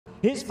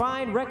His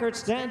fine record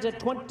stands at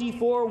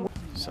 24.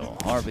 So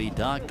Harvey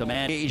Dock, the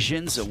man,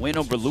 Asians, a win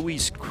over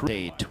Louis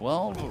Cruz.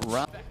 12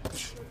 round.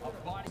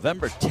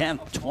 November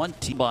 10th,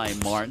 20 by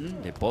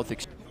Martin. They both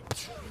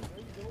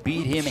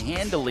beat him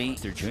handily.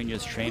 Their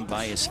juniors trained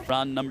by his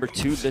round number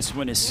 2. This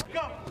one is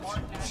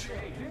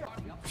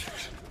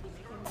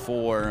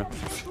for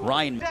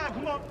Ryan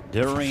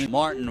during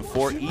Martin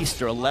for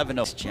Easter. 11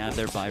 of jab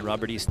there by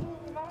Robert Easter.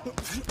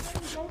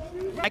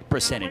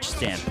 Percentage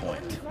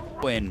standpoint,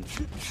 when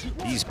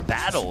these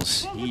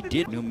battles he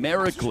did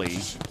numerically,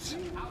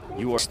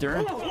 you are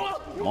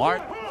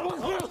Martin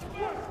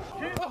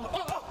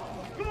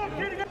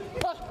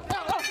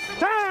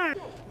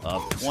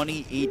of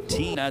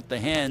 2018 at the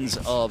hands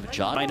of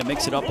John, trying to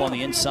mix it up on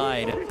the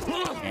inside,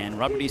 and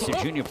Robert Easter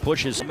Jr.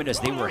 pushes him as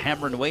they were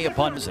hammering away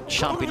upon a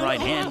chopping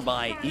right hand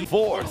by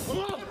E4th.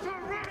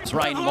 It's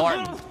Ryan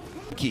Martin.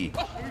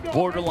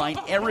 Borderline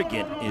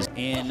arrogant is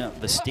in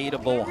the state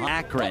of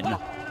Akron.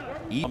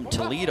 From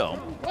Toledo.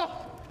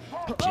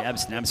 Jab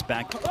snaps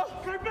back.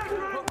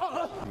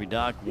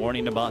 Doc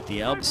warning about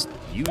the elbows,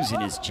 using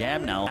his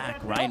jab now.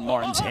 Back Ryan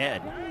Martin's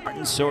head.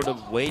 Martin sort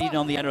of waiting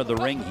on the end of the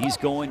ring. He's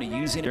going to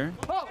use it.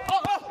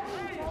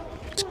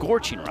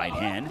 Scorching right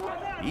hand.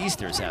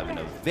 Easter's having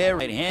a very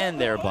right hand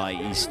there by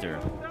Easter.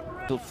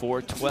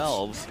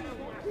 4-12.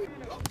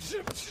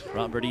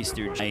 Robert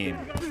Easter.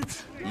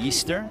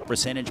 Easter,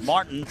 percentage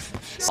Martin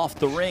off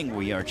the ring.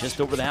 We are just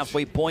over the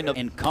halfway point of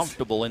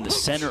uncomfortable in the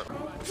center.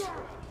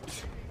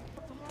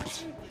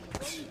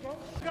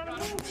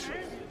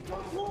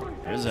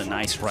 There's a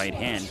nice right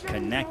hand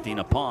connecting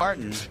upon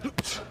Martin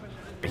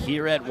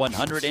here at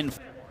 100 and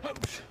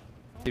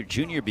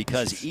junior,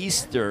 because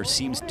Easter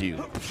seems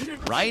to.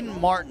 Ryan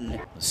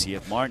Martin, let's see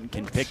if Martin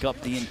can pick up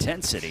the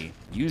intensity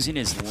using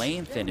his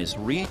length and his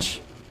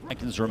reach.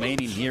 Seconds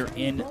remaining here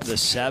in the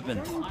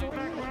 7th.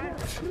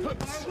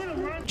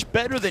 Much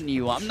better than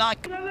you. I'm not.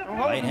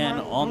 Right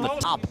hand on the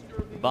top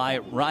by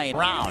Ryan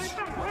Brown.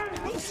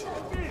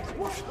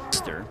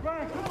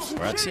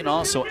 We're seeing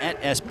also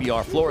at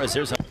SBR Flores.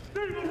 There's a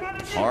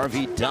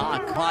Harvey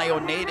Dock, Ohio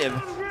native.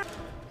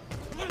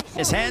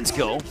 His hands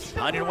go,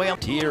 hiding away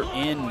up here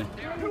in the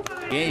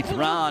 8th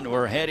round.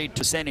 We're headed to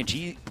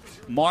percentage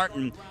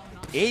Martin,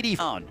 80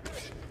 pound.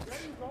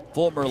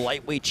 Former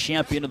lightweight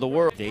champion of the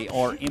world. They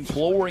are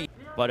imploring,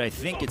 but I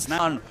think it's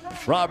now on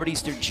Robert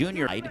Easter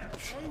Jr.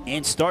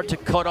 and start to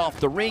cut off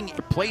the ring,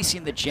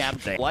 replacing the jab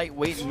there.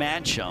 Lightweight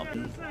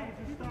matchup.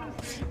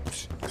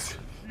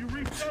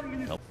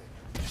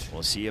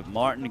 We'll see if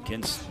Martin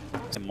can.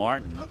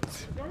 Martin.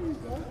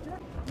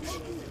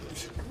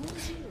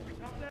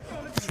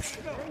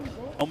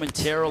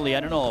 Momentarily, I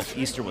don't know if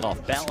Easter was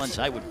off balance.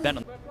 I would bet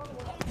on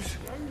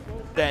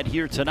that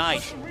here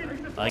tonight.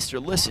 Easter,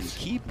 listen,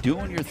 keep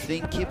doing your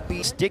thing.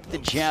 Stick the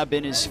jab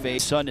in his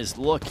face. Son is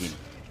looking.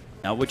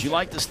 Now, would you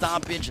like the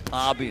stoppage?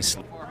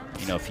 Obviously.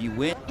 You know, if you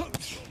win,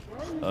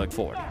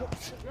 forward.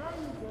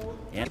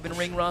 And been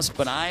ring rust,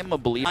 but I'm a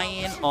believer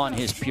on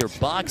his pure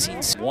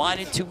boxing.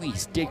 Wanted to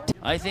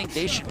I think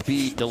they should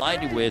be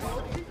delighted with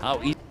how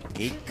he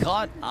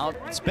cut out.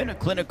 It's been a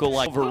clinical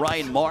like over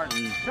Ryan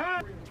Martin.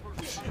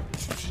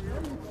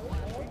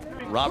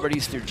 Robert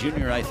Easter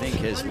Jr. I think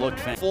has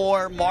looked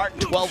for Martin,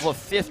 12 of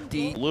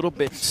 50. A little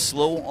bit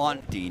slow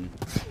on Dean.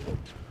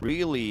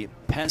 Really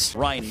pest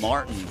Ryan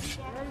Martin.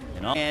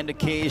 And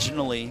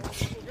occasionally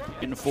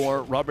in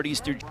for Robert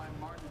Easter.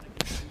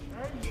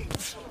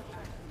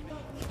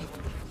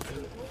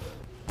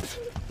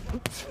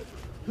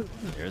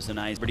 There's a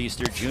nice Robert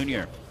Easter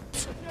Jr.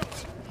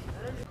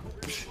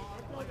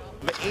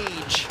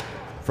 Age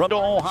from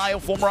Ohio,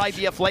 former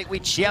IBF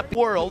lightweight champion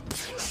world,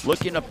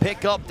 looking to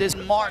pick up this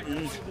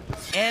Martin.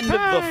 End of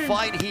the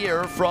fight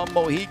here from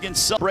Mohegan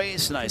Sun.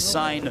 Brace, nice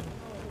sign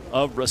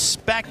of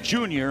respect.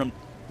 Junior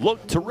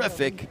looked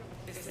terrific.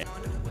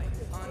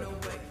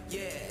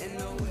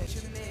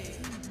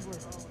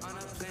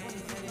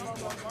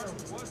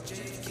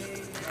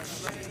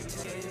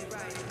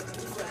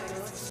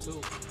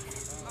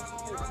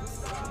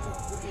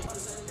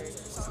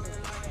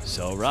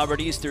 So Robert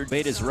Easter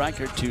made his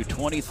record to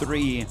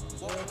 23-1.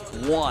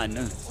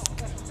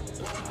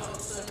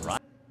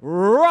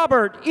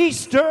 Robert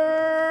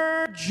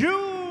Easter Jr.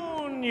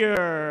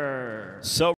 So